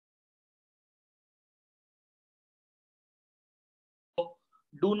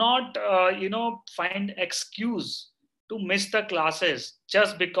do not, find excuse to miss the classes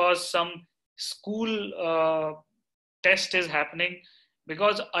just because some school test is happening,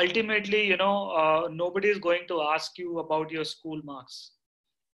 because ultimately, nobody is going to ask you about your school marks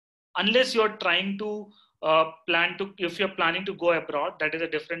unless you're trying to if you're planning to go abroad. That is a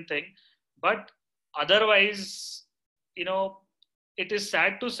different thing. But otherwise, you know it is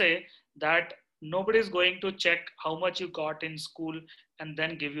sad to say that nobody is going to check how much you got in school and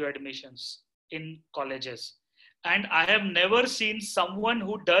then give you admissions in colleges. And I have never seen someone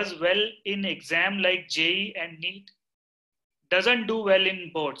who does well in exam like JEE and NEET doesn't do well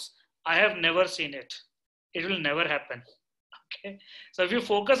in boards. I have never seen it. It will never happen. Okay. So if you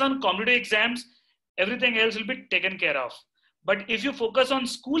focus on competitive exams, everything else will be taken care of. But if you focus on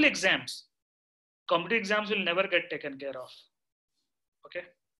school exams, competitive exams will never get taken care of. Okay.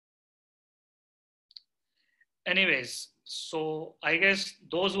 Anyways, so I guess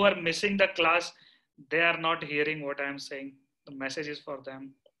those who are missing the class, they are not hearing what I'm saying. The message is for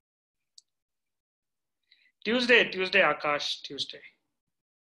them. Tuesday, Akash, Tuesday.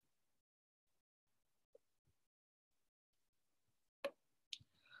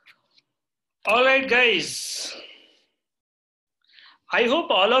 All right, guys. I hope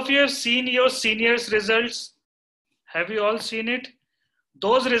all of you have seen your seniors' results. Have you all seen it?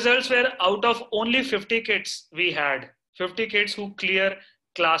 Those results were out of only 50 kids we had. 50 kids who clear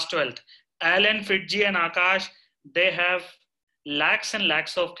class 12th. Alan, Fitji and Akash, they have lakhs and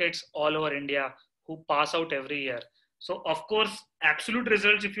lakhs of kids all over India who pass out every year. So of course, absolute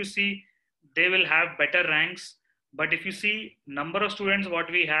results, if you see, they will have better ranks. But if you see number of students, what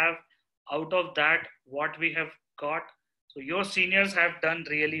we have, out of that, what we have got, so your seniors have done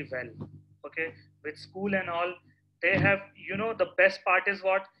really well. Okay, with school and all, they have, the best part is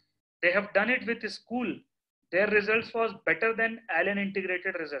what? They have done it with the school. Their results was better than Allen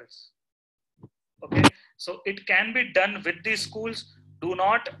integrated results. Okay, so it can be done with these schools. Do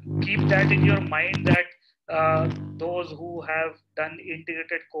not keep that in your mind that those who have done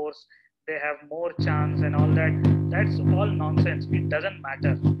integrated course, they have more chance and all that. That's all nonsense. It doesn't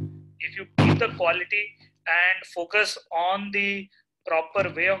matter. If you keep the quality and focus on the proper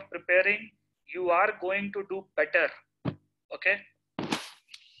way of preparing, you are going to do better. Okay.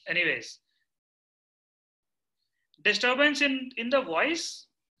 Anyways, disturbance in the voice.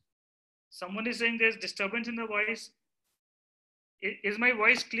 Someone is saying there's disturbance in the voice. Is my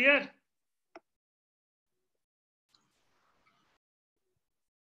voice clear?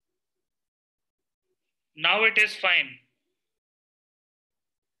 Now it is fine.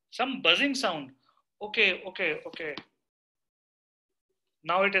 Some buzzing sound. Okay.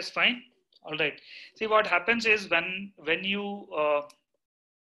 Now it is fine. All right. See, what happens is when you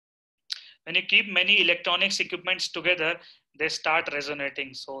keep many electronics equipments together, they start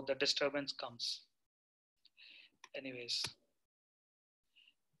resonating. So the disturbance comes. Anyways.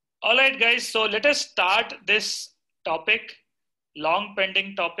 All right, guys. So let us start this topic, long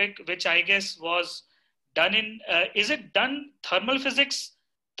pending topic, which I guess was done in, is it done thermal physics?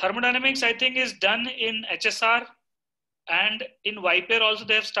 Thermodynamics, I think, is done in HSR, and in YPR also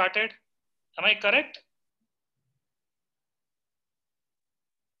they have started. Am I correct?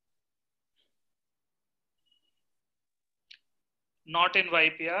 Not in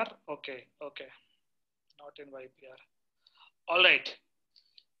YPR. Okay. Not in YPR. All right.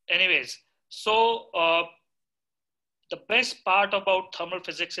 Anyways, so the best part about thermal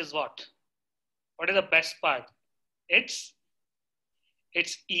physics is what? What is the best part? It's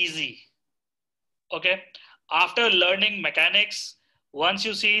easy. Okay. After learning mechanics, once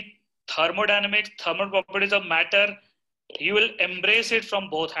you see thermodynamics, thermal properties of matter, you will embrace it from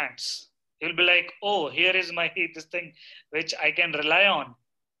both hands. You'll be like, oh, here is this thing which I can rely on.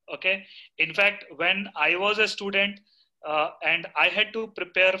 Okay. In fact, when I was a student and I had to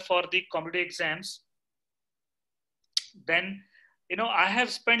prepare for the competitive exams, then, I have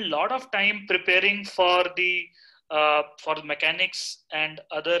spent a lot of time preparing for the mechanics and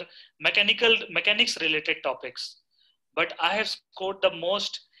other mechanics related topics. But I have scored the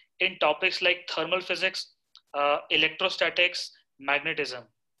most in topics like thermal physics, electrostatics, magnetism.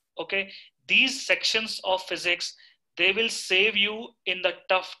 Okay. These sections of physics, they will save you in the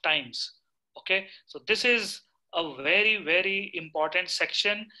tough times. Okay. So this is a very, very important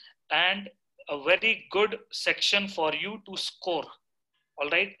section and a very good section for you to score. All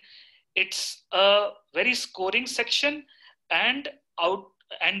right. It's a very scoring section, and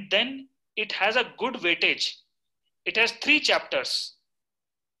then it has a good weightage. It has 3 chapters.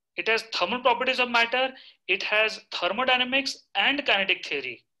 It has thermal properties of matter, it has thermodynamics and kinetic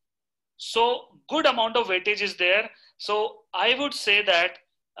theory. So good amount of weightage is there. So I would say that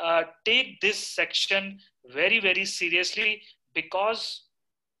take this section very, very seriously, because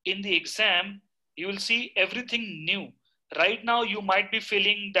in the exam, you will see everything new. Right now, you might be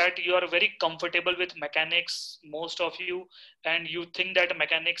feeling that you are very comfortable with mechanics, most of you, and you think that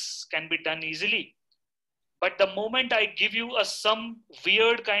mechanics can be done easily. But the moment I give you some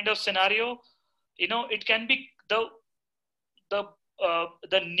weird kind of scenario, it can be the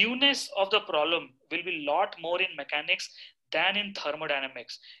the newness of the problem will be a lot more in mechanics than in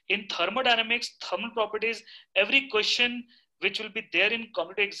thermodynamics. In thermodynamics, thermal properties, every question which will be there in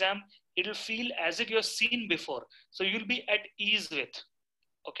competitive exam, it will feel as if you have seen before. So you'll be at ease with.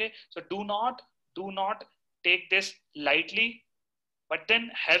 Okay, so do not take this lightly. But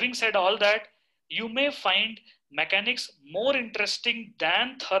then, having said all that, you may find mechanics more interesting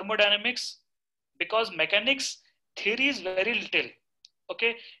than thermodynamics, because mechanics theory is very little.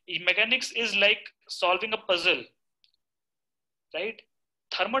 Okay, mechanics is like solving a puzzle, right?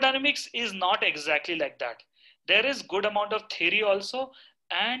 Thermodynamics is not exactly like that. There is good amount of theory also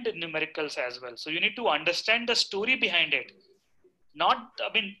and numericals as well. So you need to understand the story behind it. Not,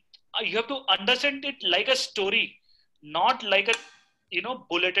 I mean, you have to understand it like a story, not like a,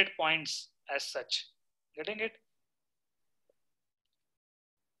 bulleted points as such. Getting it?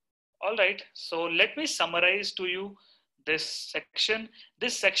 All right. So let me summarize to you this section.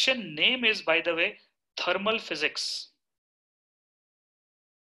 This section name is, by the way, thermal physics.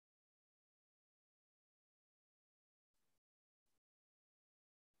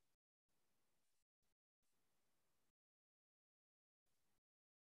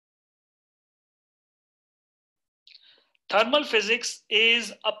 Thermal physics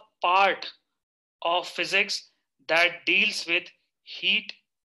is a part of physics that deals with heat,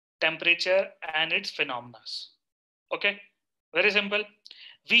 temperature, and its phenomena. Okay, very simple.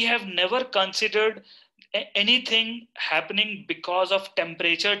 We have never considered anything happening because of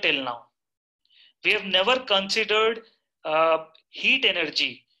temperature till now. We have never considered heat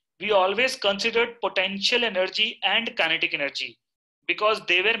energy. We always considered potential energy and kinetic energy because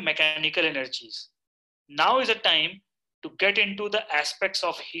they were mechanical energies. Now is a time to get into the aspects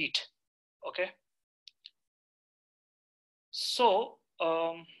of heat. Okay. So,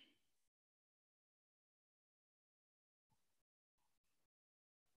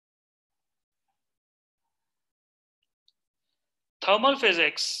 thermal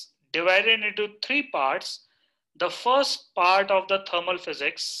physics divided into three parts. The first part of the thermal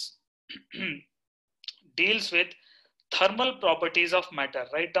physics deals with thermal properties of matter.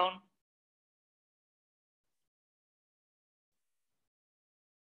 Write down.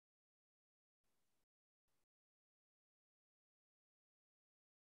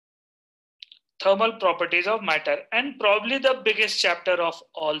 Thermal properties of matter, and probably the biggest chapter of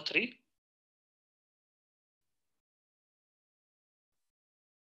all three.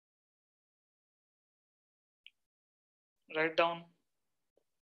 Write down.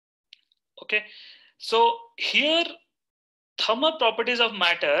 Okay, so here, thermal properties of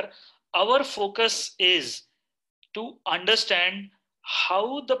matter, our focus is to understand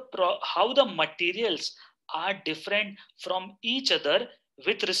how the materials are different from each other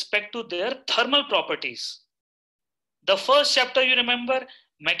with respect to their thermal properties. The first chapter, you remember,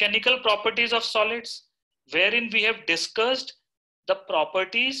 mechanical properties of solids, wherein we have discussed the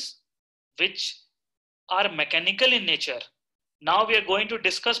properties which are mechanical in nature. Now we are going to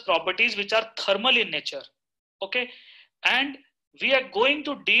discuss properties which are thermal in nature. Okay, and we are going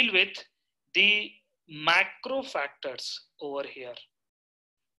to deal with the macro factors over here.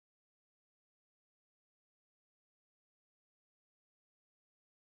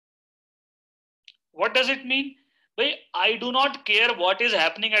 What does it mean? I do not care what is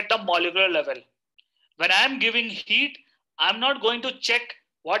happening at the molecular level. When I am giving heat, I'm not going to check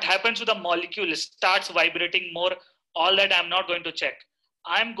what happens to the molecule. It starts vibrating more. All that I'm not going to check.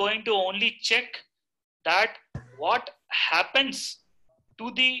 I'm going to only check that what happens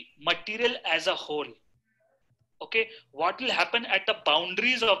to the material as a whole. Okay, what will happen at the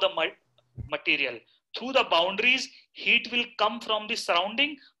boundaries of the material? Through the boundaries, heat will come from the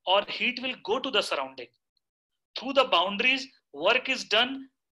surrounding or heat will go to the surrounding. Through the boundaries, work is done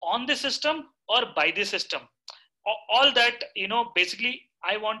on the system or by the system. All that, basically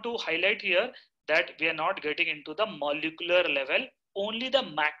I want to highlight here that we are not getting into the molecular level, only the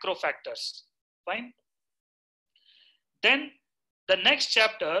macro factors. Fine. Then the next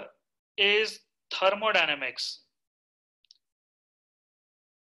chapter is thermodynamics.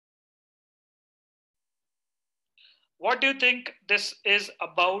 What do you think this is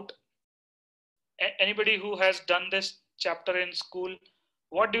about? Anybody who has done this chapter in school,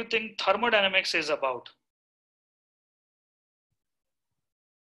 what do you think thermodynamics is about?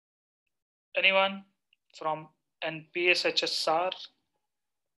 Anyone from NPSHSR?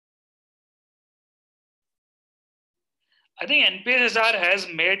 I think NPSHSR has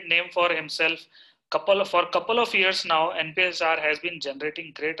made name for himself for couple of years now. NPSHSR has been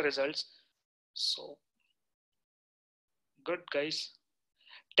generating great results. So good, guys.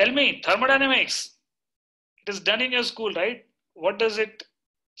 Tell me, thermodynamics. It is done in your school, right? What does it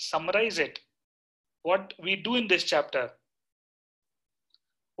summarize it? What we do in this chapter?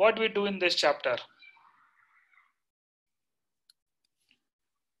 What we do in this chapter?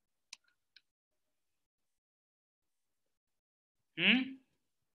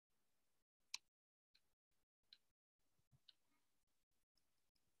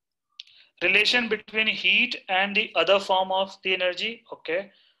 Relation between heat and the other form of the energy.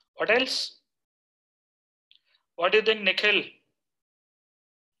 Okay. What else? What do you think, Nikhil?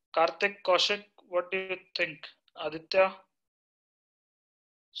 Karthik, Kaushik, what do you think? Aditya?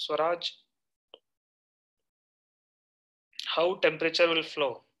 Swaraj? How temperature will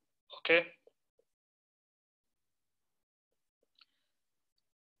flow? Okay.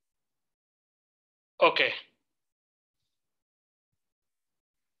 Okay.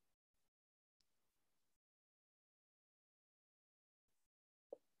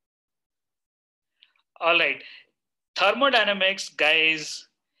 All right. Thermodynamics, guys,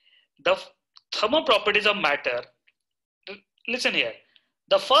 the thermal properties of matter. Listen here.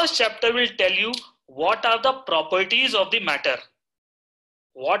 The first chapter will tell you what are the properties of the matter.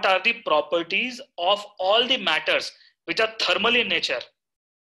 What are the properties of all the matters which are thermal in nature.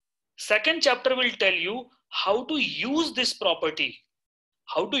 Second chapter will tell you how to use this property.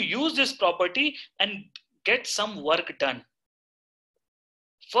 How to use this property and get some work done.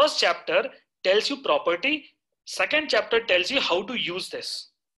 First chapter tells you property. Second chapter tells you how to use this.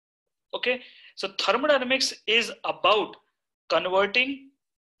 Okay, so thermodynamics is about converting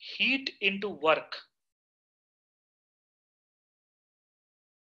heat into work.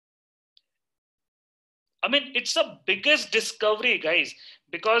 I mean, it's the biggest discovery, guys,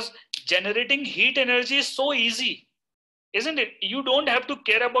 because generating heat energy is so easy, isn't it? You don't have to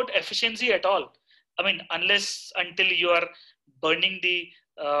care about efficiency at all. I mean, until you are burning the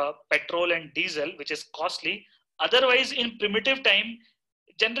petrol and diesel, which is costly. Otherwise, in primitive time,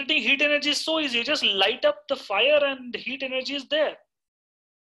 generating heat energy is so easy. You just light up the fire and the heat energy is there.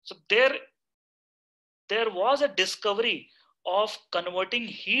 So there was a discovery of converting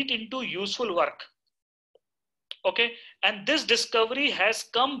heat into useful work. Okay, and this discovery has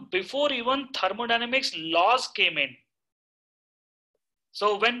come before even thermodynamics laws came in.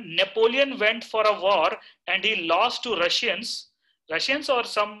 So when Napoleon went for a war and he lost to Russians or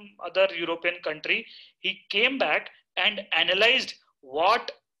some other European country, he came back and analyzed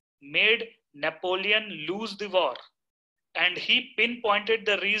what made Napoleon lose the war. And he pinpointed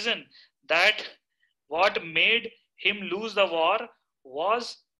the reason that what made him lose the war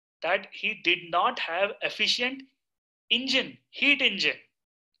was that he did not have efficient heat engine.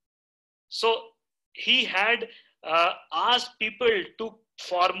 So he had asked people to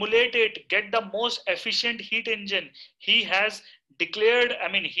formulate it, get the most efficient heat engine. He has declared,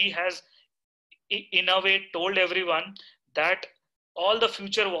 he has in a way told everyone that all the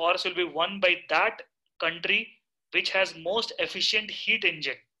future wars will be won by that country which has most efficient heat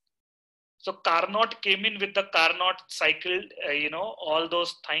engine. So Carnot came in with the Carnot cycle, all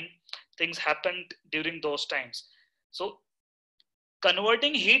those things happened during those times. So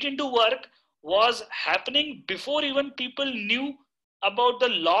converting heat into work was happening before even people knew about the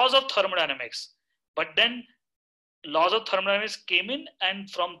laws of thermodynamics. But then laws of thermodynamics came in, and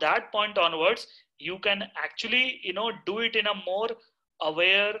from that point onwards, you can actually, do it in a more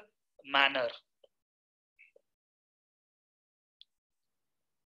aware manner.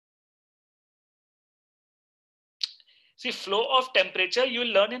 See, flow of temperature, you will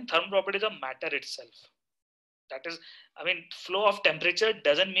learn in thermal properties of matter itself. That is, flow of temperature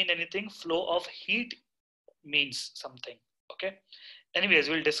doesn't mean anything. Flow of heat means something. Okay. Anyways,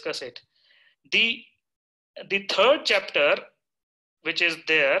 we'll discuss it. The third chapter, which is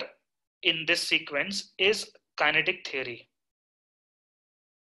there in this sequence, is kinetic theory.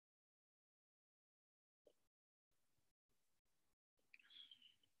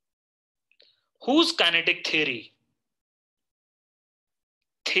 Whose kinetic theory?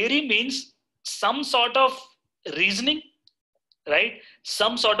 Theory means some sort of reasoning, right?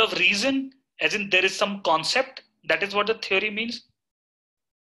 Some sort of reason, as in there is some concept. That is what the theory means.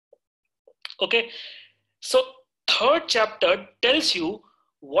 Okay, so third chapter tells you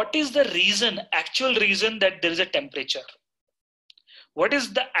what is the reason, actual reason that there is a temperature. What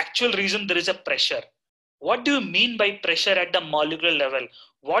is the actual reason there is a pressure? What do you mean by pressure at the molecular level?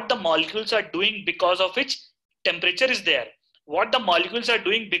 What the molecules are doing because of which temperature is there? What the molecules are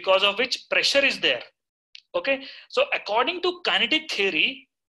doing because of which pressure is there? Okay, so according to kinetic theory,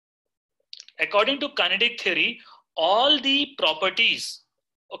 all the properties,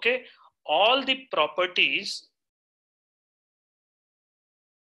 okay, all the properties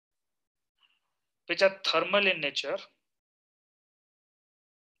which are thermal in nature,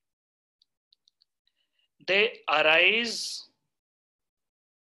 they arise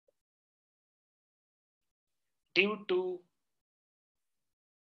due to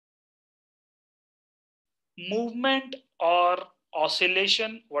movement or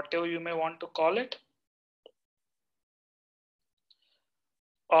oscillation, whatever you may want to call it,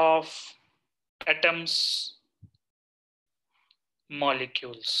 of atoms,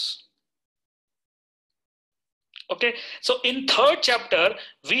 molecules. Okay, so in third chapter,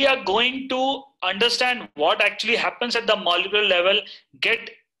 we are going to understand what actually happens at the molecular level, get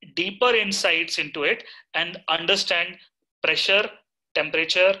deeper insights into it, and understand pressure,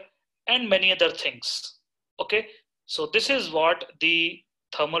 temperature, and many other things. Okay, so this is what the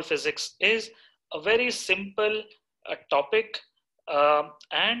thermal physics is, a very simple topic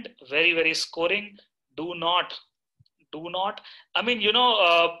and very, very scoring. Do not I mean,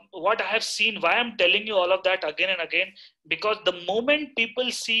 what I have seen, why I'm telling you all of that again and again, because the moment people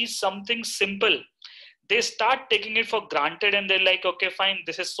see something simple, they start taking it for granted, and they're like, okay, fine,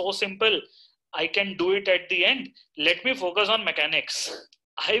 this is so simple, I can do it at the end, let me focus on mechanics,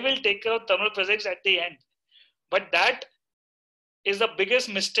 I will take care of thermal physics at the end. But that is the biggest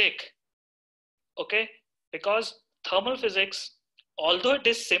mistake. Okay, because thermal physics, although it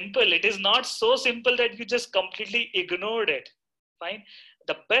is simple, it is not so simple that you just completely ignored it. Fine,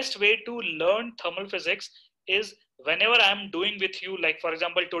 the best way to learn thermal physics is whenever I'm doing with you, like for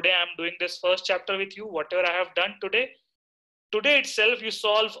example today I'm doing this first chapter with you, whatever I have done today itself you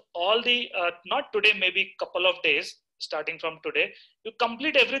solve all the not today, maybe couple of days starting from today, you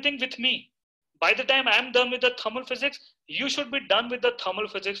complete everything with me. By the time I'm done with the thermal physics, you should be done with the thermal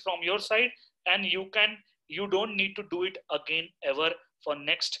physics from your side, and you don't need to do it again ever for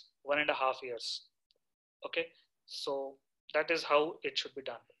next 1.5 years. Okay, so that is how it should be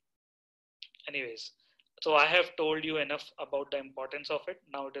done. Anyways, so I have told you enough about the importance of it.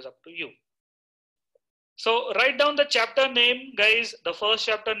 Now it is up to you. So write down the chapter name, guys. The first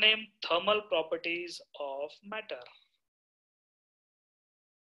chapter name, thermal properties of matter.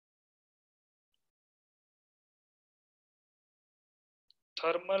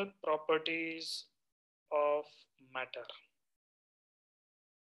 Thermal properties of matter.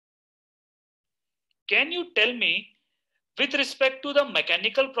 Can you tell me, with respect to the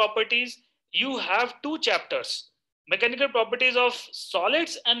mechanical properties, you have two chapters, mechanical properties of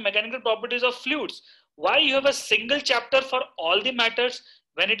solids and mechanical properties of fluids. Why you have a single chapter for all the matters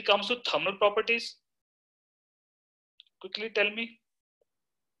when it comes to thermal properties? Quickly tell me.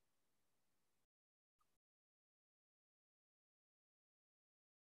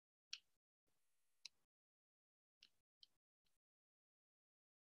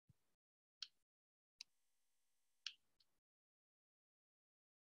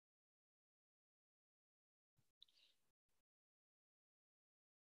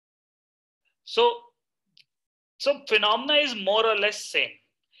 So phenomena is more or less same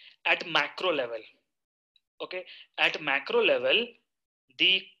at macro level. Okay, at macro level,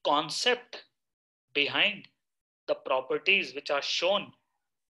 the concept behind the properties which are shown,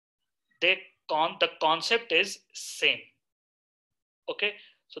 the concept is same. Okay,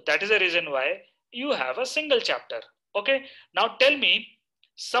 so that is the reason why you have a single chapter. Okay, now tell me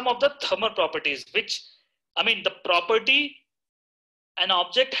some of the thermal properties, which, I mean, the property an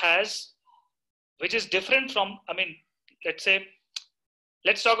object has, which is different from, I mean, let's say,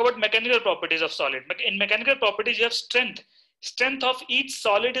 let's talk about mechanical properties of solid. In mechanical properties, you have strength. Strength of each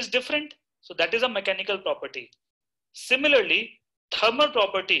solid is different. So that is a mechanical property. Similarly, thermal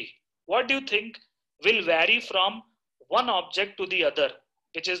property, what do you think will vary from one object to the other,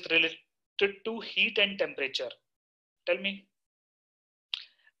 which is related to heat and temperature? Tell me.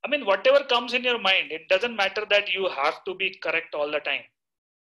 I mean, whatever comes in your mind, it doesn't matter that you have to be correct all the time.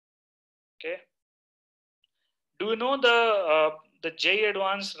 Okay. Do you know the JEE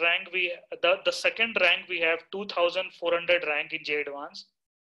Advanced rank? The second rank we have 2,400 rank in JEE Advanced.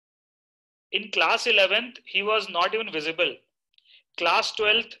 In class 11th, he was not even visible. Class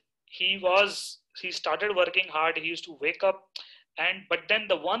 12th, he started working hard. He used to wake up, but then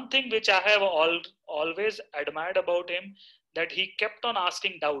the one thing which I have always admired about him, that he kept on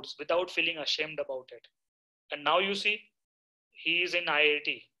asking doubts without feeling ashamed about it. And now you see, he is in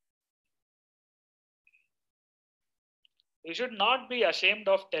IIT. You should not be ashamed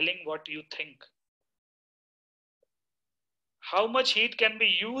of telling what you think. How much heat can be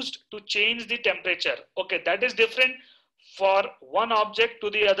used to change the temperature? Okay, that is different for one object to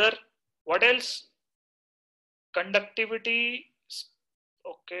the other. What else? Conductivity.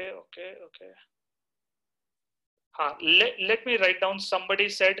 Okay. Let me write down. Somebody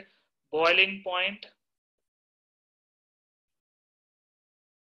said boiling point.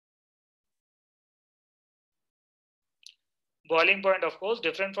 Boiling point, of course,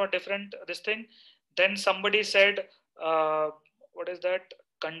 different for different this thing. Then somebody said, what is that?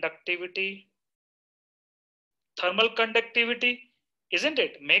 Conductivity. Thermal conductivity, isn't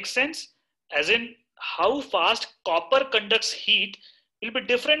it? Makes sense. As in, how fast copper conducts heat will be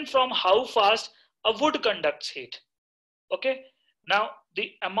different from how fast a wood conducts heat. Okay. Now,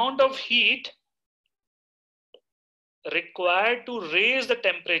 the amount of heat required to raise the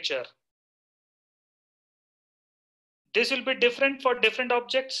temperature, this will be different for different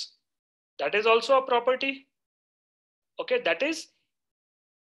objects. That is also a property. Okay, that is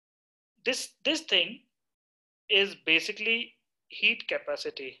this thing is basically heat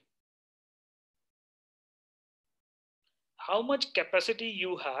capacity. How much capacity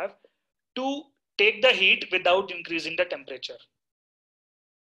you have to take the heat without increasing the temperature.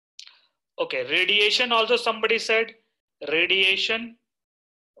 Okay, radiation also somebody said. Radiation.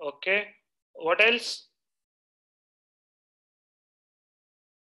 Okay, what else?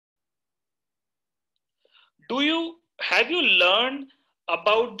 Have you learned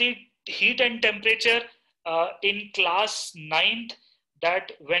about the heat and temperature in class 9th,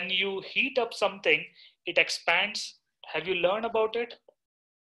 that when you heat up something, it expands? Have you learned about it?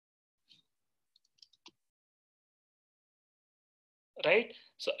 Right?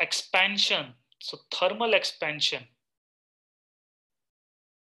 So expansion, so thermal expansion.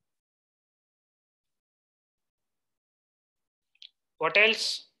 What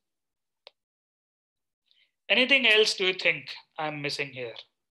else? Anything else do you think I'm missing here?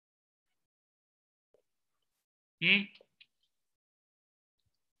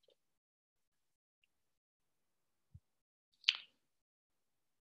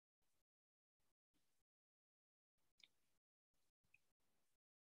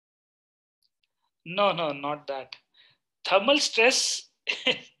 No, not that. Thermal stress,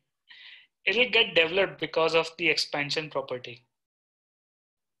 it'll get developed because of the expansion property.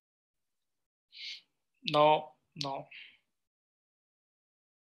 No.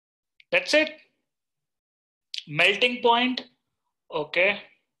 That's it. Melting point. Okay.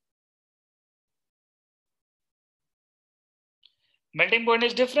 Melting point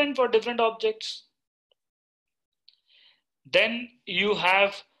is different for different objects. Then you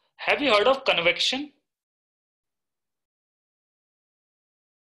have you heard of convection?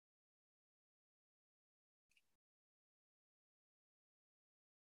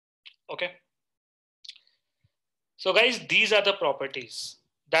 Okay. So guys, these are the properties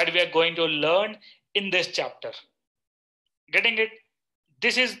that we are going to learn in this chapter. Getting it?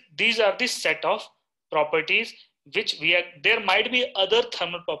 These are the set of properties which there might be other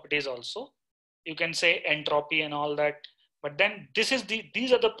thermal properties also. You can say entropy and all that. But then these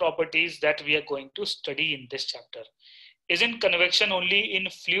are the properties that we are going to study in this chapter. Isn't convection only in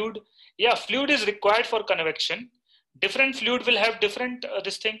fluid? Yeah, fluid is required for convection. Different fluid will have different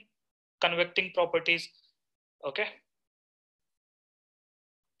convecting properties. Okay.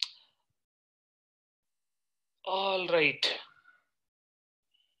 All right.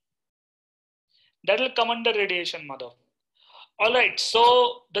 That will come under radiation, Madhav. All right.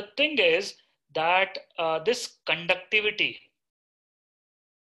 So the thing is that this conductivity,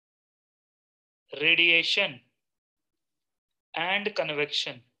 radiation, and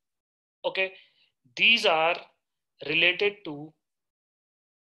convection, okay, these are related to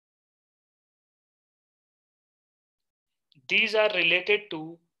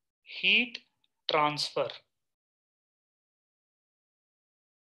heat transfer.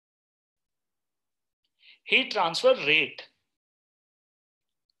 Heat transfer rate.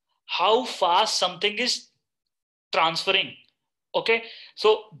 How fast something is transferring. Okay,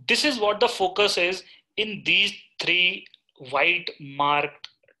 so this is what the focus is in these three white marked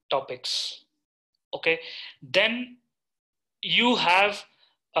topics. Okay, then you have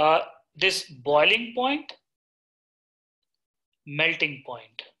this boiling point, melting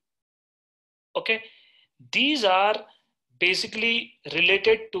point. Okay, these are basically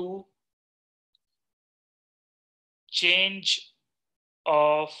related to change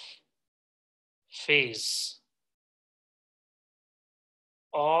of phase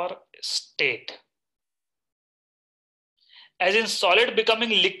or state. As in solid becoming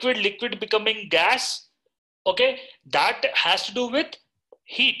liquid, liquid becoming gas, Okay, that has to do with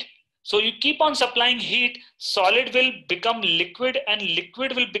heat. So you keep on supplying heat, solid will become liquid and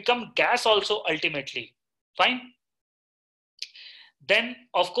liquid will become gas also ultimately. Fine. Then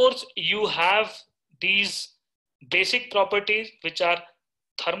of course you have these basic properties which are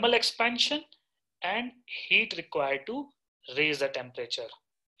thermal expansion and heat required to raise the temperature.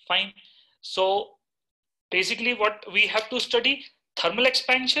 Fine. So basically what we have to study: thermal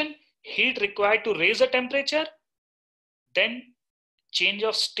expansion, heat required to raise the temperature, then change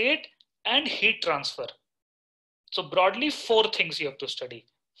of state and heat transfer. So broadly 4 things you have to study.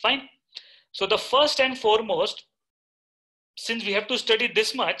 Fine. So the first and foremost, since we have to study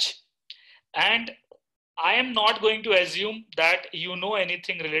this much, and I am not going to assume that you know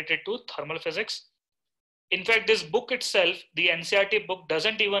anything related to thermal physics. In fact, this book itself, the NCERT book,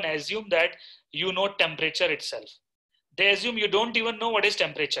 doesn't even assume that you know temperature itself. They assume you don't even know what is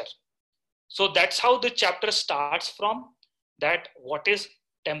temperature. So that's how the chapter starts from, that what is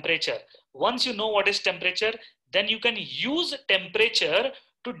temperature. Once you know what is temperature, then you can use temperature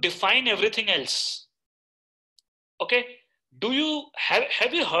to define everything else. Okay, do you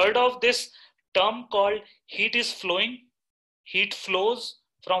have you heard of this term called heat is flowing? Heat flows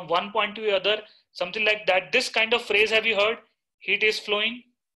from one point to the other, something like that. This kind of phrase, have you heard? Heat is flowing.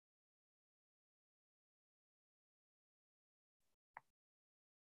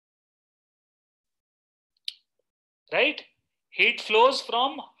 Right? Heat flows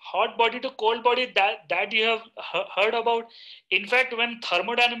from hot body to cold body, that you have heard about. In fact, when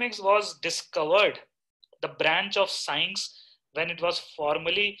thermodynamics was discovered, the branch of science, when it was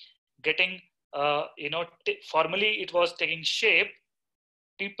formally getting, formally it was taking shape,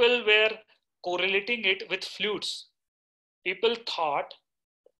 people were correlating it with fluids. People thought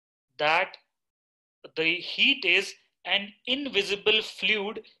that the heat is an invisible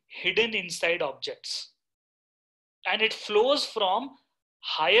fluid hidden inside objects, and it flows from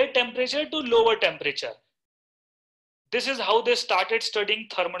higher temperature to lower temperature. This is how they started studying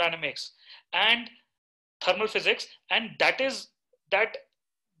thermodynamics and thermal physics, and that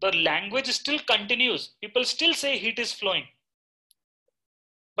the language still continues. People still say heat is flowing,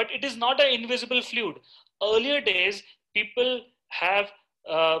 but it is not an invisible fluid. Earlier days, people have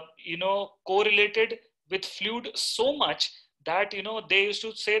correlated with fluid so much that they used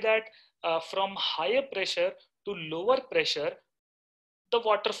to say that from higher pressure to lower pressure, the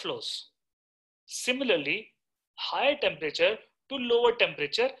water flows. Similarly, higher temperature to lower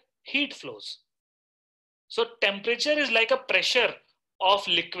temperature, heat flows. So temperature is like a pressure of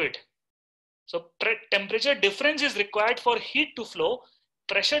liquid. So temperature difference is required for heat to flow.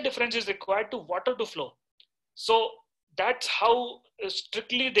 Pressure difference is required to water to flow. So that's how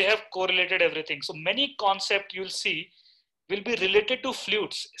strictly they have correlated everything. So many concepts you'll see will be related to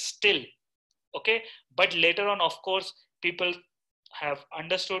fluids still. Okay, but later on, of course, people have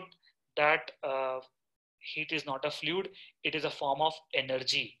understood that heat is not a fluid, it is a form of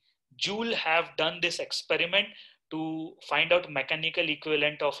energy. Joule have done this experiment to find out mechanical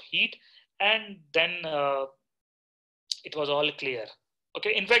equivalent of heat, and then it was all clear.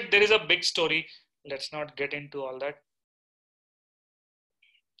 Okay, in fact, there is a big story. Let's not get into all that.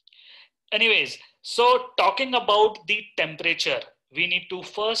 Anyways, so talking about the temperature, we need to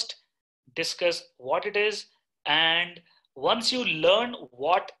first discuss what it is. And once you learn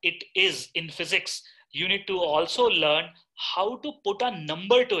what it is in physics, you need to also learn how to put a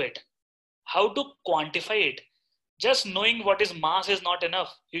number to it, how to quantify it. Just knowing what is mass is not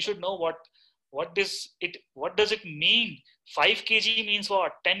enough. You should know what does it mean. 5 kg means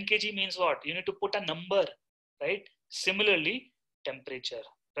what? 10 kg means what? You need to put a number, right? Similarly, temperature.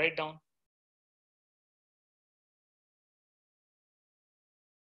 Write down.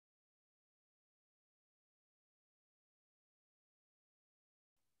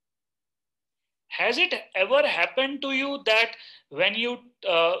 Has it ever happened to you that when you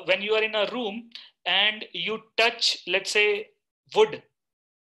are in a room and you touch, let's say, wood,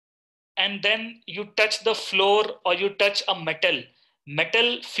 and then you touch the floor or you touch a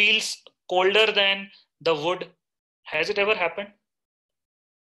metal feels colder than the wood? Has it ever happened?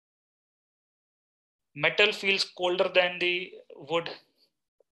 Metal feels colder than the wood,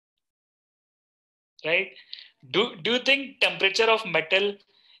 right? Do you think temperature of metal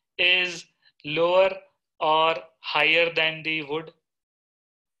is lower or higher than the wood?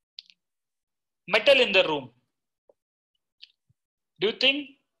 Metal in the room. Do you think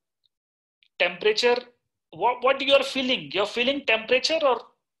temperature, what you are feeling? You're feeling temperature or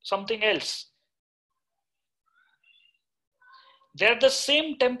something else? They're the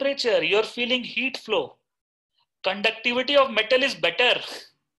same temperature. You're feeling heat flow. Conductivity of metal is better.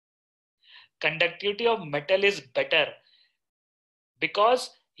 conductivity of metal is better because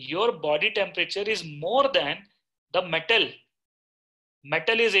your body temperature is more than the metal.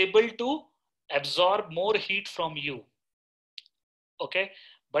 Metal is able to absorb more heat from you. Okay,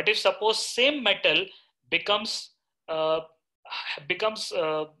 but if suppose same metal becomes uh,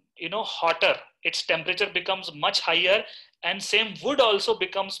 hotter, its temperature becomes much higher, and same wood also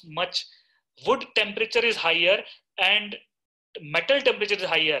becomes much, wood temperature is higher and metal temperature is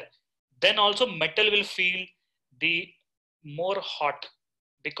higher, then also metal will feel the more hot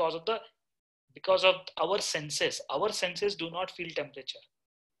because of our senses. Our senses do not feel temperature.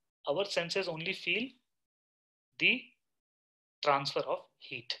 Our senses only feel the transfer of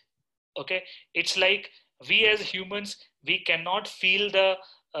heat. Okay, it's like we as humans, we cannot feel the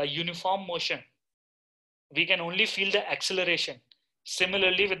uniform motion. We can only feel the acceleration.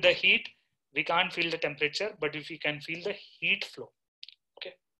 Similarly with the heat, we can't feel the temperature, but if we can feel the heat flow.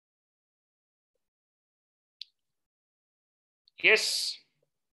 Okay. Yes.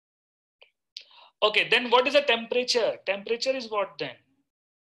 Okay, then what is the temperature? Temperature is what then?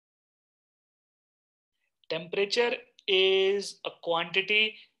 Temperature is a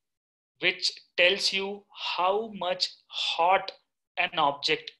quantity which tells you how much hot an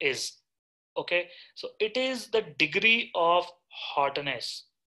object is. Okay, so it is the degree of hotness.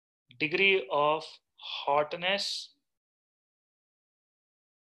 Degree of hotness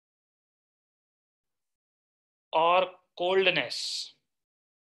or coldness.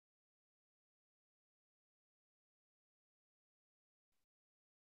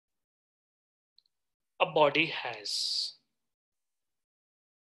 A body has.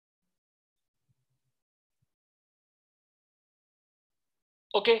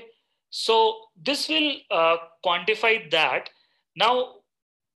 Okay, so this will quantify that. Now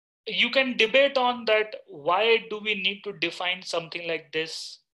you can debate on that. Why do we need to define something like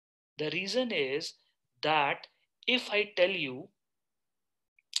this? The reason is that if I tell you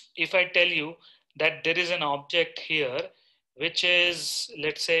that there is an object here which is,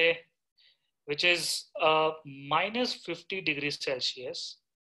 let's say, which is minus 50 degrees Celsius.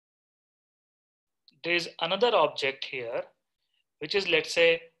 There is another object here which is, let's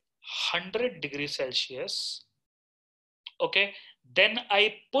say, 100 degrees Celsius. Okay, then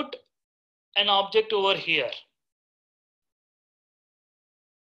I put an object over here.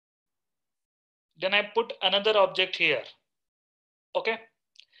 Then I put another object here. Okay,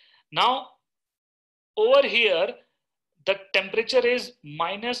 now over here the temperature is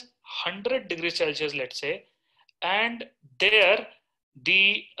minus 100 degrees Celsius, let's say, and there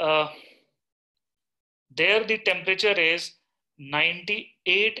the temperature is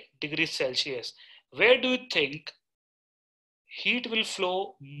 98 degrees Celsius. Where do you think heat will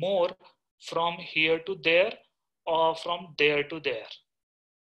flow more, from here to there or from there to there?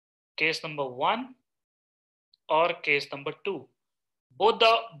 Case number 1 or case number 2? Both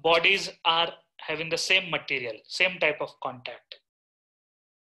the bodies are having the same material, same type of contact.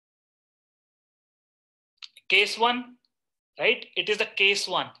 Case 1, right? It is the case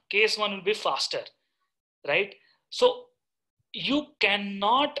 1. Case 1 will be faster, right? So you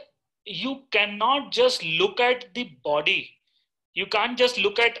cannot just look at the body. You can't just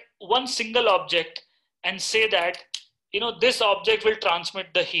look at one single object and say that, this object will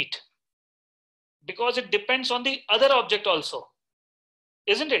transmit the heat, because it depends on the other object also,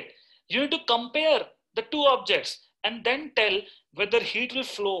 isn't it? You need to compare the two objects and then tell whether heat will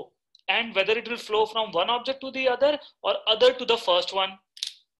flow, and whether it will flow from one object to the other or other to the first one.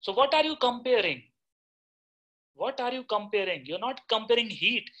 So what are you comparing? What are you comparing? You're not comparing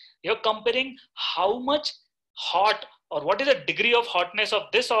heat. You're comparing how much hot, or what is the degree of hotness of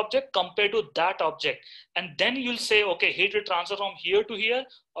this object compared to that object. And then you'll say, okay, heat will transfer from here to here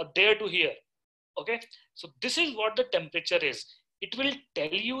or there to here. Okay, so this is what the temperature is. It will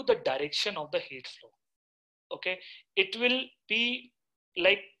tell you the direction of the heat flow. Okay, it will be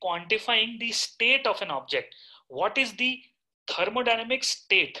like quantifying the state of an object. What is the thermodynamic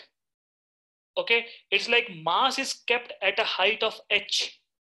state? Okay, it's like mass is kept at a height of h.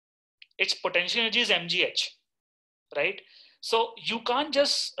 Its potential energy is mgh, right? So you can't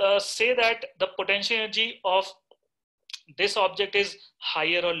just say that the potential energy of this object is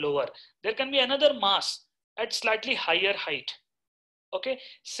higher or lower. There can be another mass at slightly higher height. Okay,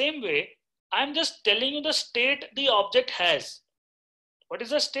 same way, I'm just telling you the state the object has. What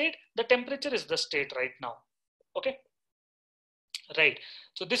is the state? The temperature is the state right now. Okay, right.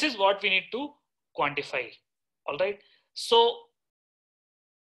 So this is what we need to quantify. All right. So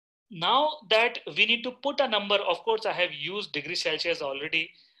now that we need to put a number, of course, I have used degree Celsius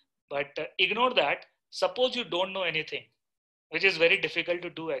already, but ignore that. Suppose you don't know anything, which is very difficult to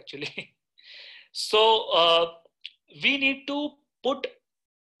do actually. So we need to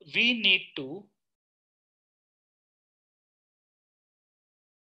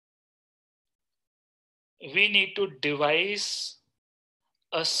devise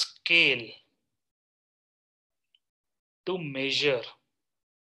a scale to measure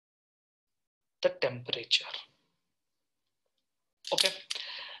the temperature. Okay.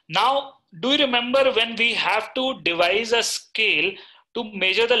 Now, do you remember when we have to devise a scale to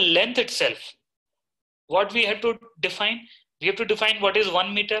measure the length itself? What we have to define? We have to define what is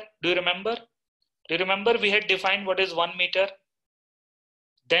 1 meter. Do you remember? Do you remember we had defined what is 1 meter?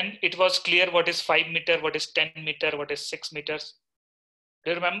 Then it was clear what is 5 meter, what is 10 meter, what is 6 meters.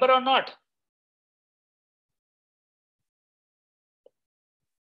 Do you remember or not?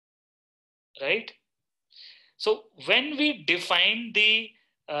 Right? So when we define the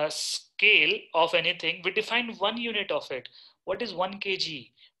scale of anything, we define one unit of it. What is 1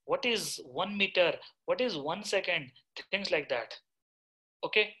 kg? What is 1 meter? What is 1 second? Things like that.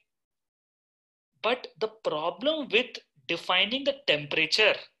 Okay. But the problem with defining the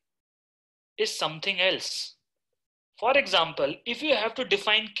temperature is something else. For example, if you have to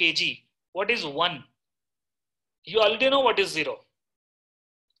define kg, what is 1? You already know what is 0.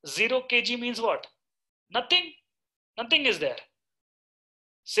 0 kg means what? Nothing. Nothing is there.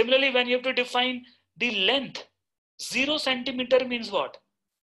 Similarly, when you have to define the length, 0 centimeter means what?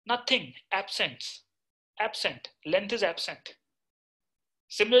 Nothing. Absent. Absent. Length is absent.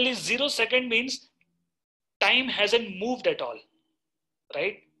 Similarly, 0 second means time hasn't moved at all.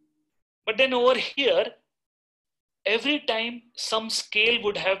 Right? But then over here, every time some scale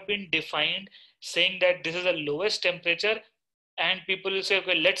would have been defined saying that this is the lowest temperature, and people will say,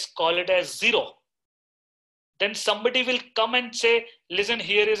 okay, let's call it as 0. Then somebody will come and say, listen,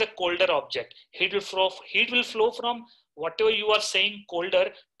 here is a colder object. Heat will flow from whatever you are saying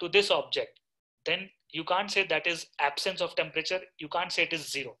colder to this object. Then you can't say that is absence of temperature. You can't say it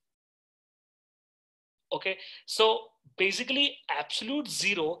is 0. Okay, so basically absolute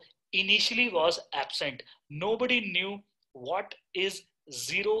 0 initially was absent. Nobody knew what is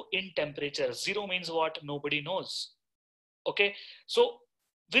 0 in temperature. 0 means what? Nobody knows. Okay, so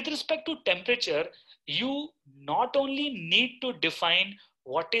with respect to temperature, you not only need to define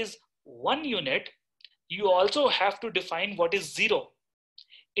what is 1 unit, you also have to define what is 0.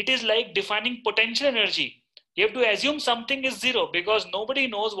 It is like defining potential energy. You have to assume something is 0 because nobody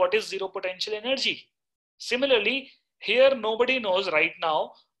knows what is 0 potential energy. Similarly, here nobody knows right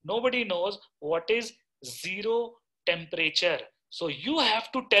now, nobody knows what is 0 temperature. So you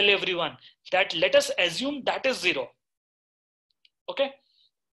have to tell everyone that let us assume that is 0. Okay.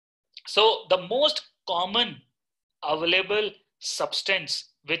 So the most common available substance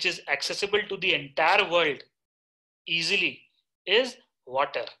which is accessible to the entire world easily is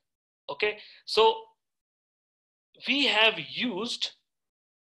water. Okay. So we have used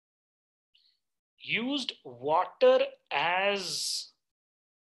water as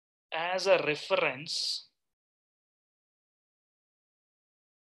a reference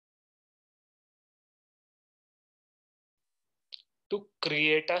to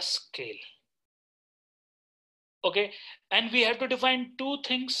create a scale. Okay, and we have to define two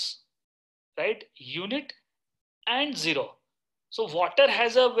things, right? Unit and 0. So water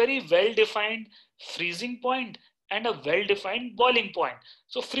has a very well-defined freezing point and a well-defined boiling point.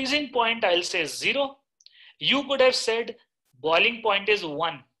 So freezing point, I'll say 0. You could have said boiling point is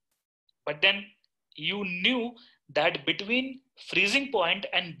 1, but then you knew that between freezing point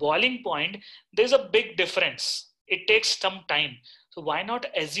and boiling point, there's a big difference. It takes some time. So why not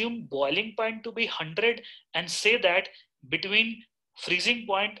assume boiling point to be 100 and say that between freezing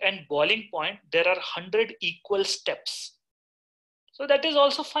point and boiling point, there are 100 equal steps. So that is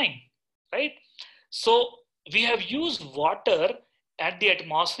also fine, right? So we have used water at the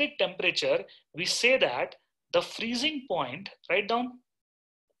atmospheric temperature. We say that the freezing point, write down,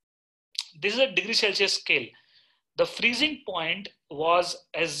 this is a degree Celsius scale. The freezing point was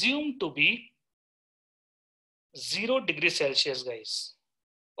assumed to be 0 degrees Celsius, guys.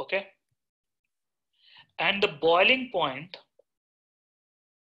 Okay. And the boiling point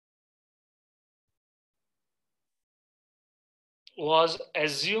was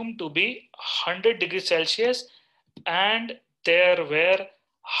assumed to be 100 degrees Celsius, and there were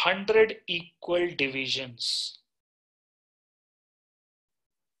 100 equal divisions.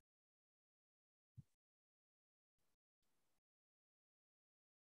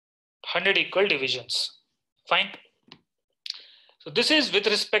 100 equal divisions. Fine. So this is with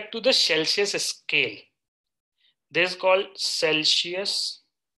respect to the Celsius scale. This is called Celsius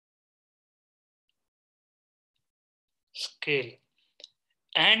scale.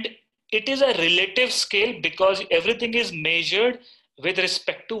 And It is a relative scale because everything is measured with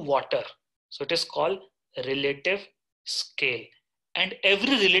respect to water. So it is called relative scale. And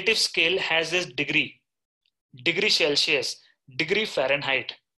every relative scale has this degree Celsius, degree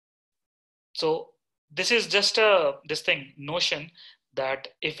Fahrenheit. So this is just a notion that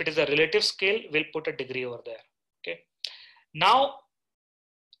if it is a relative scale, we'll put a degree over there. Okay. Now,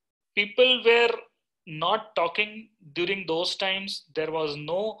 people were not talking during those times. There was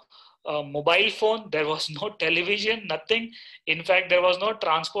no mobile phone, there was no television, nothing. In fact, there was no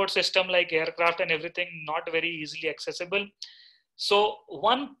transport system like aircraft and everything, not very easily accessible. So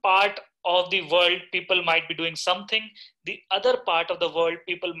one part of the world, people might be doing something. The other part of the world,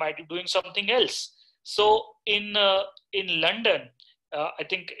 people might be doing something else. So in London, I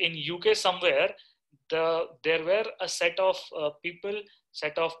think in UK somewhere, there were a set of people,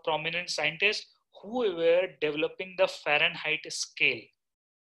 set of prominent scientists who were developing the Fahrenheit scale.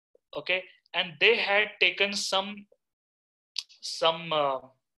 Okay, and they had taken some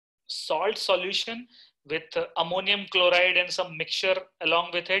salt solution with ammonium chloride and some mixture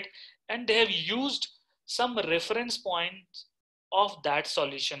along with it, and they have used some reference points of that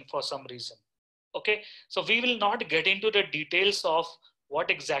solution for some reason. Okay, so we will not get into the details of what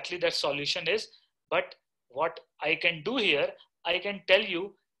exactly that solution is, but what I can do here, I can tell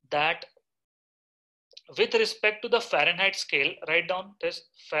you that with respect to the Fahrenheit scale, write down this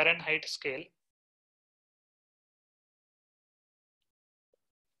Fahrenheit scale.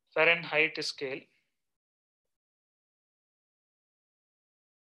 Fahrenheit scale.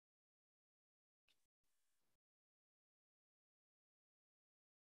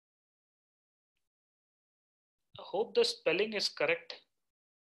 I hope the spelling is correct.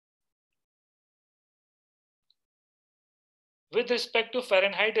 With respect to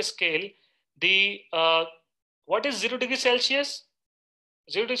Fahrenheit scale, the what is 0 degrees Celsius?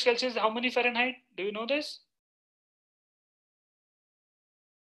 0 degrees Celsius, how many Fahrenheit? Do you know this?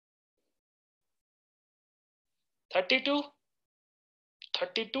 32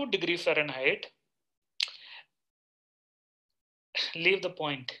 degree Fahrenheit. Leave the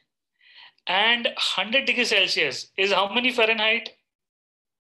point. And 100 degrees Celsius is how many Fahrenheit?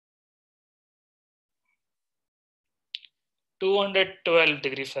 212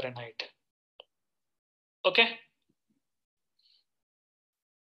 degree Fahrenheit. Okay.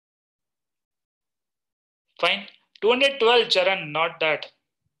 Fine. 212, Charan, not that.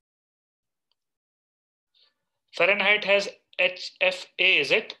 Fahrenheit has HFA,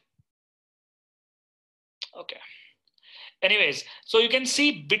 is it? Okay. Anyways, so you can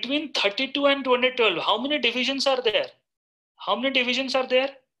see between 32 and 212, how many divisions are there? How many divisions are there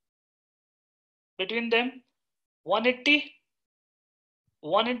between them? 180?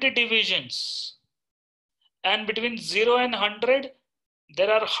 180 divisions. And between 0 and 100,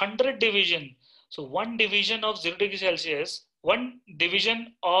 there are 100 divisions. So one division of 0 degree Celsius, one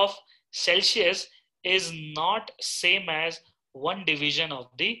division of Celsius is not same as one division of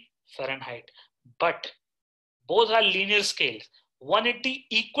the Fahrenheit. But both are linear scales. 180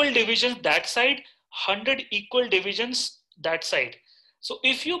 equal divisions that side, 100 equal divisions that side. So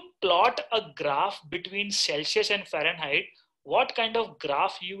if you plot a graph between Celsius and Fahrenheit, what kind of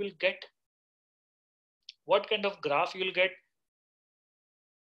graph you will get? What kind of graph you will get?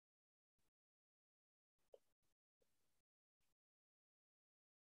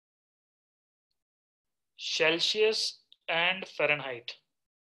 Celsius and Fahrenheit.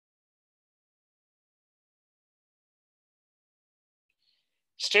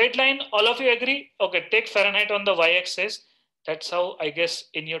 Straight line, all of you agree? Okay, take Fahrenheit on the y-axis. That's how I guess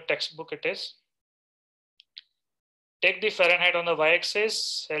in your textbook it is. Take the Fahrenheit on the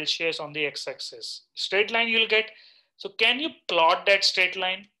y-axis, Celsius on the x-axis. Straight line you'll get. So can you plot that straight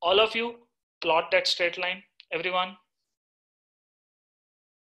line? All of you plot that straight line, everyone.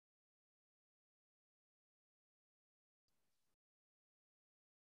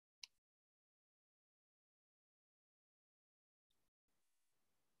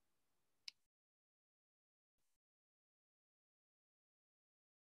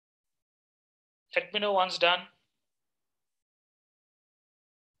 Let me know once done.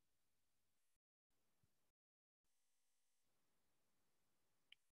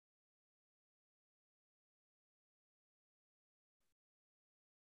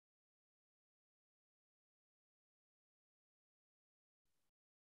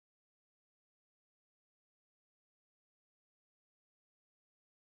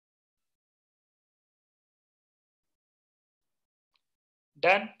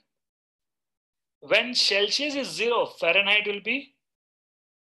 Done. When Celsius is 0, Fahrenheit will be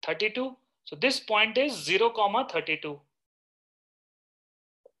 32. So this point is 0, 32.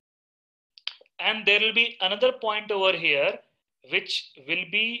 and there will be another point over here which will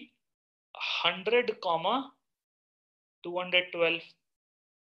be 100 comma 212,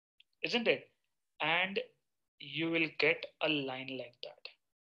 isn't it? And you will get a line like that.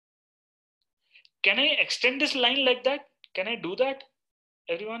 Can I extend this line like that? Can I do that?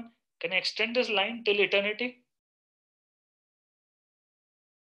 Everyone, can I extend this line till eternity?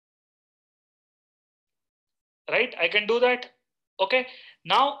 Right, I can do that. Okay,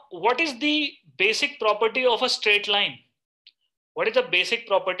 now what is the basic property of a straight line? What is the basic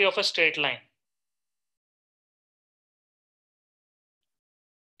property of a straight line?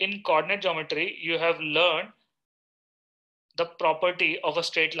 In coordinate geometry, you have learned the property of a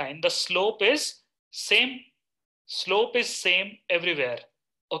straight line. The slope is same. Slope is same everywhere.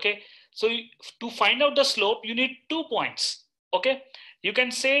 Okay, so to find out the slope, you need 2 points. Okay, you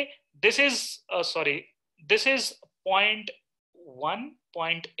can say this is this is point 1,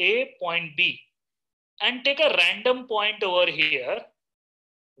 point A, point B, and take a random point over here,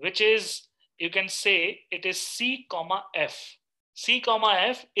 which is, you can say it is C comma F. C comma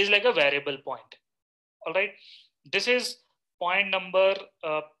F is like a variable point. All right, this is point number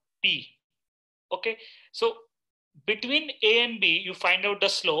P. Okay, so between A and B, you find out the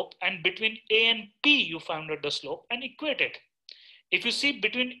slope, and between A and P, you find out the slope and equate it. If you see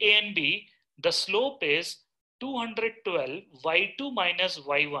between A and B, the slope is 212 y2 minus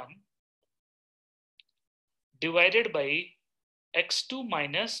y1 divided by x2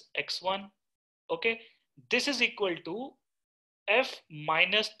 minus x1. Okay, this is equal to f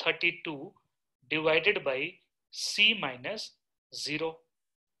minus 32 divided by c minus 0.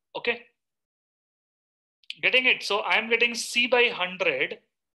 Okay, getting it? So I'm getting c by 100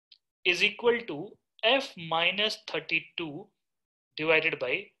 is equal to f minus 32 divided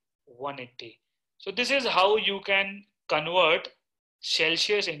by 180. So this is how you can convert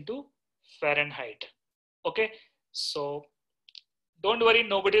Celsius into Fahrenheit. Okay, so don't worry,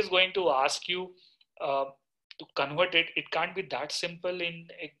 nobody is going to ask you to convert it. It can't be that simple in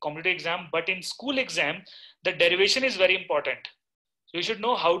a competitive exam, but in school exam, the derivation is very important. So you should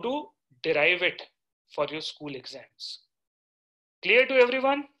know how to derive it for your school exams. Clear to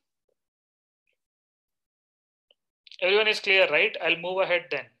everyone? Everyone is clear, right? I'll move ahead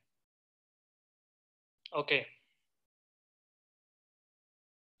then. Okay.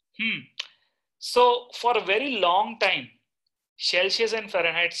 So for a very long time, Celsius and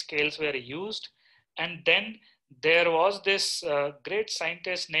Fahrenheit scales were used. And then there was this great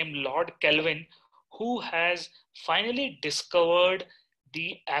scientist named Lord Kelvin, who has finally discovered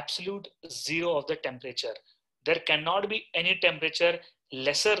the absolute zero of the temperature. There cannot be any temperature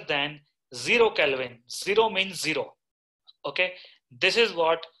lesser than 0 Kelvin. 0 means 0. Okay, this is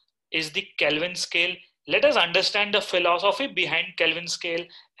what is the Kelvin scale. Let us understand the philosophy behind Kelvin scale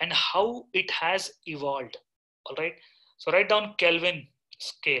and how it has evolved. All right, so write down Kelvin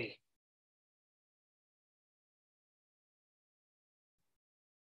scale.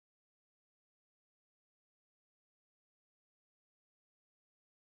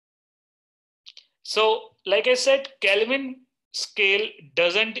 So like I said, Kelvin scale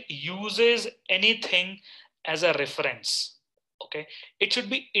doesn't uses anything as a reference. Okay, it should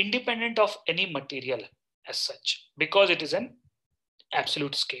be independent of any material as such, because it is an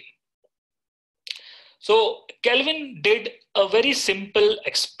absolute scale. So Kelvin did a very simple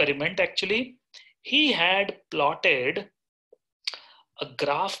experiment. Actually, he had plotted a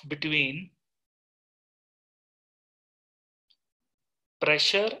graph between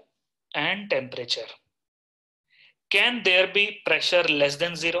pressure and temperature. Can there be pressure less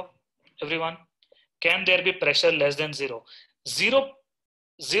than 0? Everyone, can there be pressure less than 0?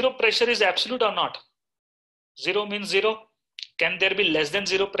 Zero pressure is absolute or not? 0 means 0. Can there be less than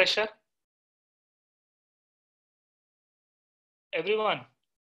 0 pressure? Everyone,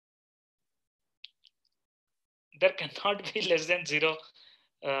 there cannot be less than 0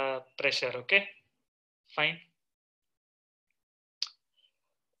 pressure. Okay, fine.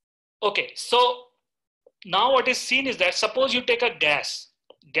 Okay, so now what is seen is that suppose you take a gas.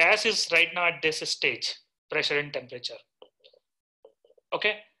 Gas is right now at this stage, pressure and temperature.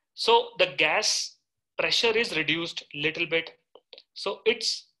 Okay, so the gas pressure is reduced little bit. So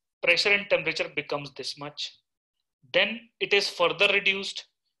its pressure and temperature becomes this much. Then it is further reduced.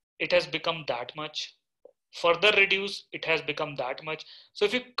 It has become that much. Further reduced, it has become that much. So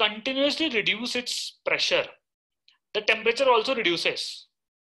if you continuously reduce its pressure, the temperature also reduces.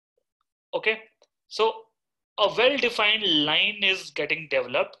 Okay, so a well-defined line is getting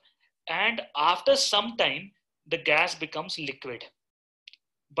developed, and after some time, the gas becomes liquid.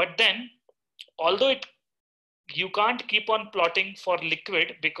 But then, although it you can't keep on plotting for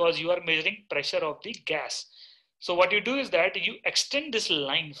liquid because you are measuring pressure of the gas. So what you do is that you extend this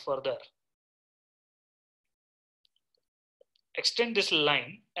line further. Extend this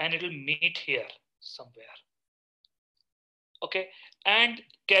line and it will meet here somewhere. Okay, and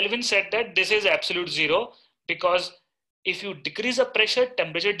Kelvin said that this is absolute zero because if you decrease the pressure,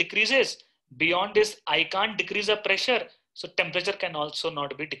 temperature decreases. Beyond this, I can't decrease the pressure, so temperature can also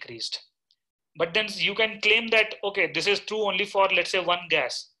not be decreased. But then you can claim that, okay, this is true only for, let's say, one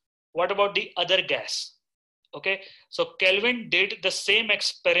gas. What about the other gas? Okay, so Kelvin did the same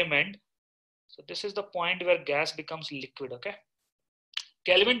experiment. So this is the point where gas becomes liquid, okay?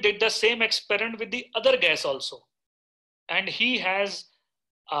 Kelvin did the same experiment with the other gas also. And he has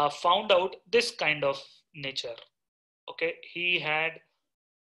found out this kind of nature. Okay, he had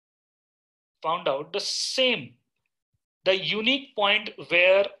found out the same, the unique point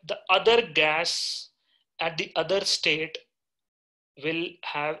where the other gas at the other state will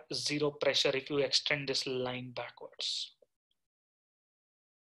have zero pressure if you extend this line backwards.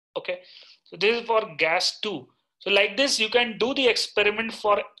 Okay, so this is for gas 2. So like this, you can do the experiment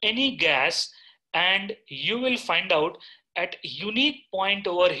for any gas and you will find out at unique point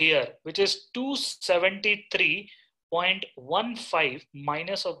over here, which is 273.15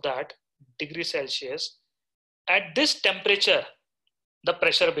 minus of that degree Celsius. At this temperature, the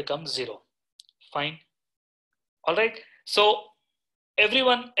pressure becomes zero. Fine. All right. So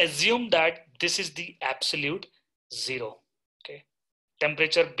everyone assume that this is the absolute zero. Okay.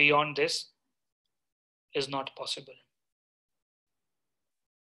 Temperature beyond this is not possible.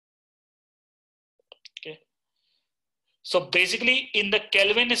 Okay. So basically in the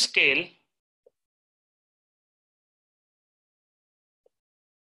Kelvin scale,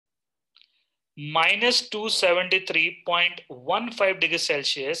 minus 273.15 degrees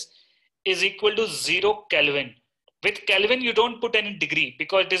Celsius is equal to 0 Kelvin. With Kelvin, you don't put any degree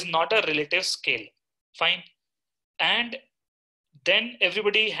because it is not a relative scale. Fine. And then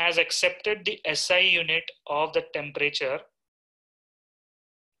everybody has accepted the SI unit of the temperature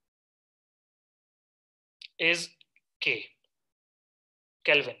is K,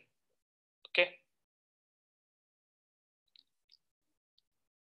 Kelvin. Okay.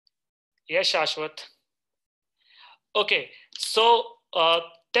 Yes, Shashwat. Okay. So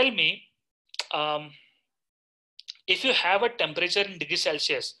tell me, if you have a temperature in degrees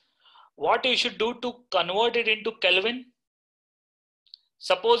Celsius, what you should do to convert it into Kelvin?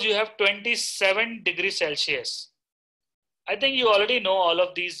 Suppose you have 27 degrees Celsius. I think you already know all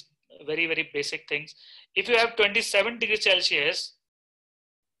of these very, very basic things. If you have 27 degrees Celsius,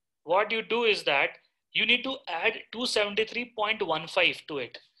 what you do is that you need to add 273.15 to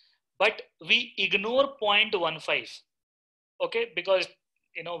it. But we ignore 0.15, okay? Because,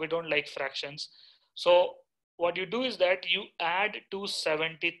 you know, we don't like fractions. So what you do is that you add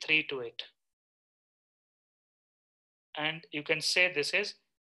 273 to it. And you can say this is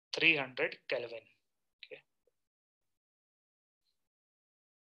 300 Kelvin. Okay.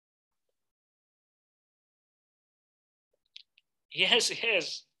 Yes,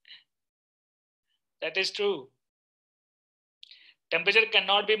 yes, that is true. Temperature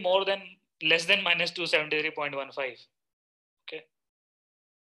cannot be more than less than minus 273.15. Okay.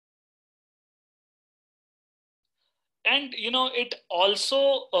 And you know, it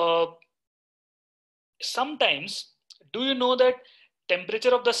also sometimes, do you know that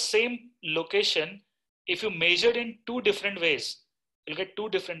temperature of the same location, if you measured in two different ways, you'll get two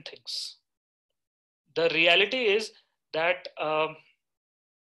different things. The reality is that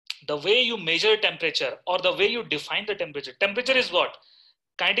the way you measure temperature or the way you define the temperature is what?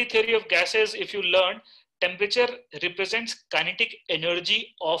 Kinetic theory of gases, if you learn, temperature represents kinetic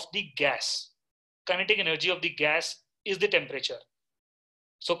energy of the gas. Kinetic energy of the gas is the temperature.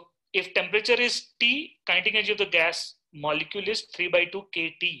 So if temperature is T, kinetic energy of the gas molecule is 3/2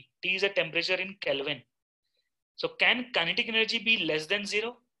 kT. T is a temperature in Kelvin. So can kinetic energy be less than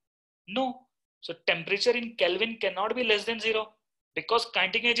zero? No. So temperature in Kelvin cannot be less than zero because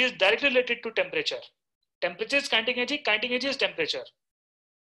kinetic energy is directly related to temperature. Temperature is kinetic energy is temperature.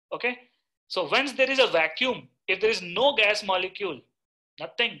 Okay. So once there is a vacuum, if there is no gas molecule,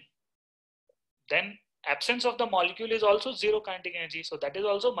 nothing, then absence of the molecule is also zero kinetic energy. So that is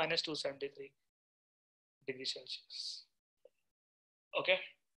also minus 273 degrees Celsius. Okay.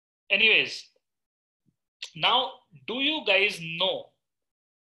 Anyways, now do you guys know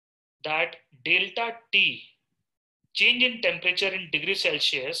that delta T, change in temperature in degrees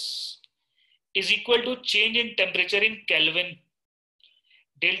Celsius, is equal to change in temperature in Kelvin?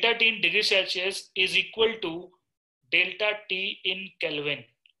 Delta T in degrees Celsius is equal to delta T in Kelvin.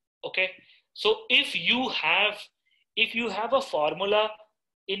 Okay. So if you have a formula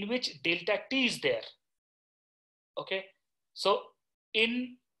in which delta T is there, okay, so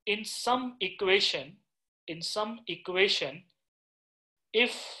in some equation,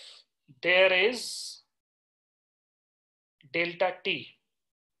 if there is delta T,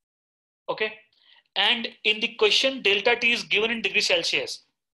 okay, and in the question delta T is given in degree Celsius,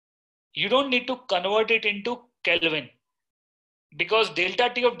 you don't need to convert it into Kelvin, because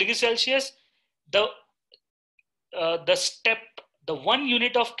delta T of degree Celsius, the the 1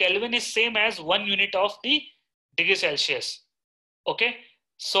 unit of Kelvin is same as 1 unit of the degree Celsius. Okay,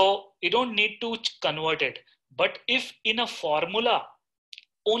 so you don't need to convert it. But if in a formula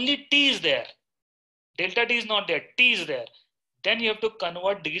only T is there, delta T is not there, T is there, then you have to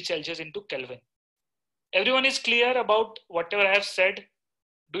convert degree Celsius into Kelvin. Everyone is clear about whatever I have said?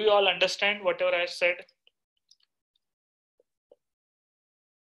 Do you all understand whatever I have said?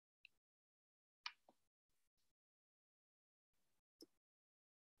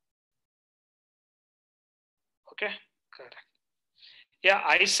 Okay, correct. Yeah,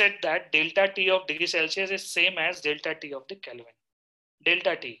 I said that delta T of degree Celsius is same as delta T of the Kelvin.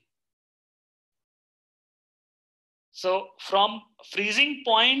 Delta T. So from freezing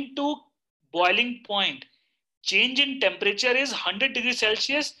point to boiling point, change in temperature is 100 degrees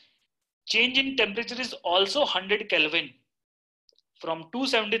Celsius. Change in temperature is also 100 Kelvin. From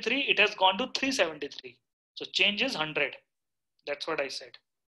 273, it has gone to 373. So change is 100. That's what I said.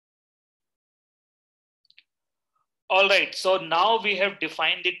 All right, so now we have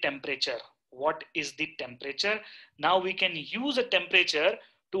defined the temperature. What is the temperature? Now we can use a temperature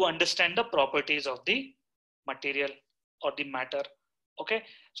to understand the properties of the material or the matter. Okay,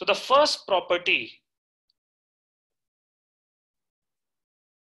 so the first property,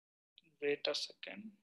 wait a second.